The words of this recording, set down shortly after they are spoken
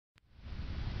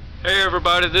Hey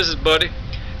everybody, this is Buddy.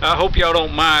 I hope y'all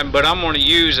don't mind, but I'm going to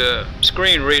use a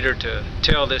screen reader to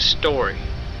tell this story.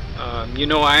 I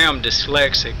am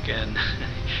dyslexic and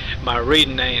my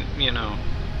reading ain't,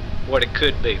 what it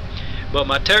could be. But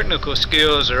my technical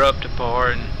skills are up to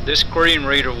par, and this screen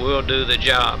reader will do the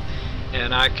job.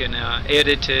 And I can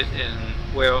edit it,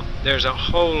 and well, there's a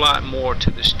whole lot more to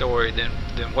the story than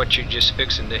what you're just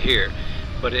fixing to hear.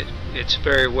 But it's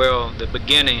very well the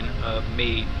beginning of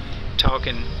me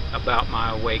talking about my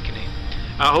awakening.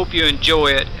 I hope you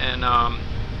enjoy it, and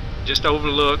just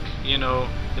overlook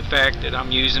the fact that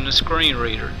I'm using a screen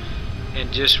reader,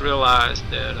 and just realize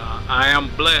that I am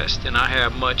blessed and I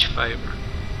have much favor.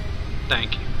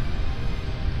 Thank you.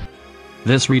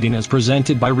 This reading is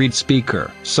presented by Read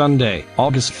Speaker. Sunday,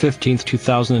 August 15,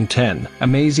 2010.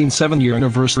 Amazing 7-year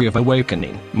anniversary of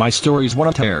awakening. My story is one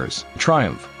of tears,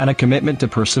 triumph, and a commitment to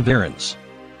perseverance.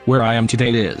 Where I am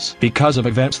today is because of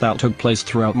events that took place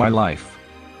throughout my life.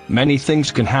 Many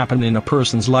things can happen in a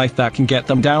person's life that can get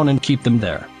them down and keep them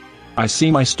there. I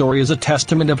see my story as a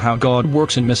testament of how God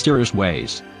works in mysterious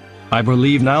ways. I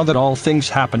believe now that all things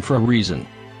happen for a reason.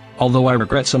 Although I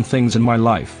regret some things in my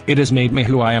life, it has made me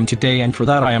who I am today, and for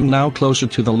that I am now closer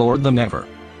to the Lord than ever.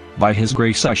 By His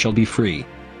grace I shall be free.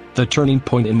 The turning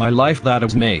point in my life that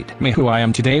has made me who I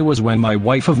am today was when my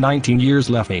wife of 19 years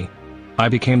left me. I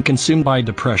became consumed by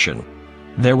depression.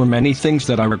 There were many things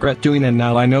that I regret doing, and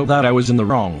now I know that I was in the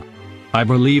wrong. I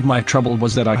believe my trouble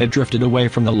was that I had drifted away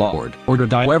from the Lord, or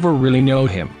did I ever really know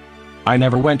Him? I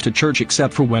never went to church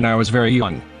except for when I was very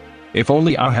young. If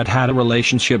only I had had a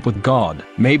relationship with God,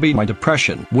 maybe my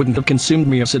depression wouldn't have consumed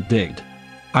me as it did.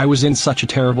 I was in such a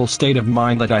terrible state of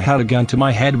mind that I had a gun to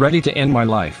my head ready to end my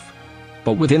life.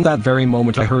 But within that very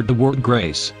moment I heard the word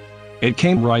grace. It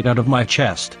came right out of my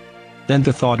chest. Then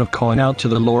the thought of calling out to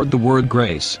the Lord the word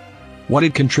grace. What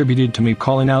had contributed to me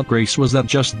calling out grace was that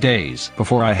just days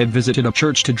before I had visited a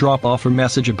church to drop off a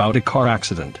message about a car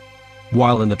accident.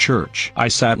 While in the church, I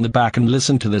sat in the back and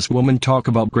listened to this woman talk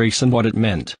about grace and what it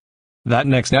meant. That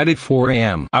next night at 4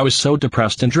 a.m. I was so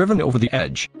depressed and driven over the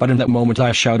edge, but in that moment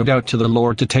I shouted out to the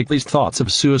Lord to take these thoughts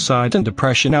of suicide and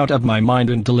depression out of my mind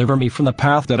and deliver me from the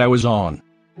path that I was on.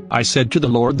 I said to the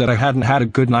Lord that I hadn't had a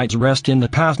good night's rest in the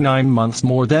past 9 months,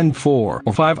 more than 4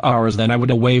 or 5 hours, then I would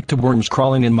awake to worms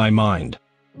crawling in my mind.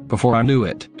 Before I knew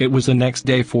it, it was the next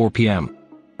day 4 p.m.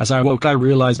 As I woke I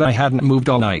realized I hadn't moved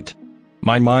all night.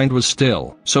 My mind was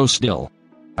still, so still.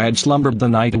 I had slumbered the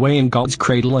night away in God's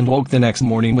cradle and woke the next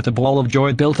morning with a ball of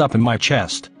joy built up in my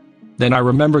chest. Then I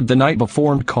remembered the night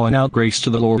before and calling out grace to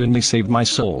the Lord, and He saved my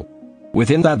soul.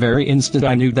 Within that very instant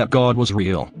I knew that God was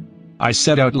real. I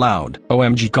said out loud,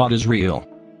 "OMG, God is real."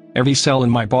 Every cell in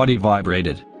my body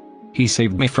vibrated. He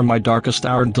saved me from my darkest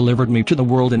hour and delivered me to the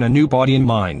world in a new body and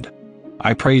mind.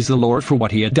 I praised the Lord for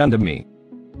what He had done to me.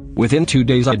 Within 2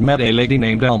 days I'd met a lady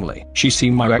named Emily. She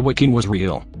seen my awakening was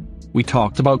real. We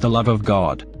talked about the love of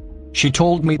God. She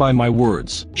told me by my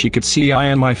words she could see I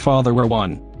and my Father were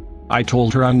one. I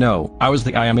told her I know I was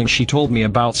the I am, and she told me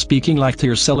about speaking like to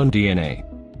your cell and DNA.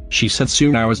 She said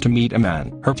soon I was to meet a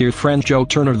man, her dear friend Joe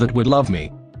Turner, that would love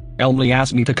me. Emily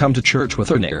asked me to come to church with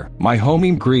her near my home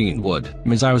in Greenwood,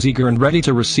 as I was eager and ready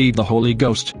to receive the Holy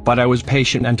Ghost, but I was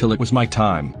patient until it was my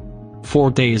time.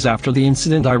 4 days after the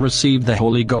incident I received the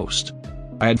Holy Ghost.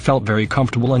 I had felt very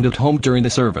comfortable and at home during the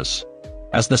service.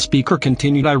 As the speaker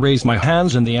continued I raised my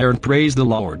hands in the air and praised the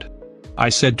Lord. I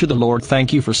said to the Lord,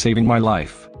 "Thank you for saving my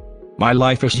life. My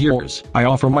life is yours. I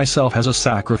offer myself as a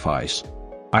sacrifice.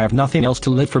 I have nothing else to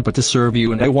live for but to serve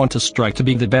you, and I want to strive to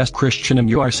be the best Christian in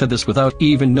you." I said this without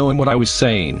even knowing what I was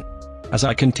saying. As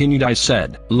I continued I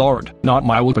said, "Lord, not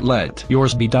my will but let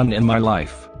yours be done in my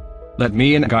life. Let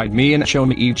me and guide me and show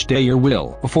me each day your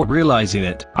will." Before realizing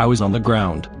it, I was on the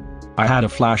ground. I had a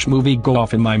flash movie go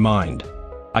off in my mind.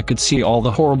 I could see all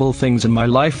the horrible things in my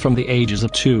life from the ages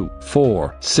of 2,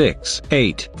 4, 6,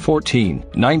 8, 14,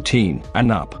 19, and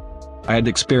up. I had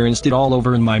experienced it all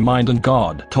over in my mind, and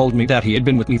God told me that He had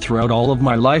been with me throughout all of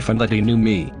my life and that He knew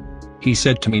me. He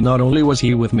said to me not only was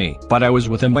He with me, but I was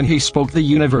with Him when He spoke the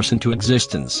universe into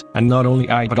existence, and not only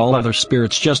I but all other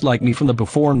spirits just like me from the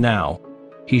before and now.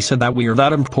 He said that we are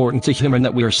that important to Him and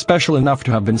that we are special enough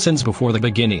to have been since before the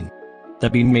beginning.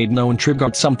 That being made known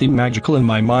triggered something magical in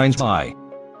my mind's eye.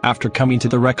 After coming to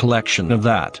the recollection of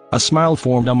that, a smile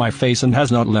formed on my face and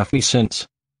has not left me since.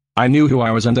 I knew who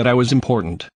I was and that I was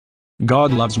important.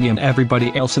 God loves me and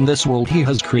everybody else in this world He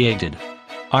has created.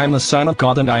 I am the Son of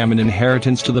God and I am an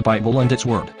inheritance to the Bible and its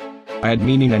word. I had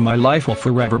meaning and my life will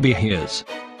forever be His.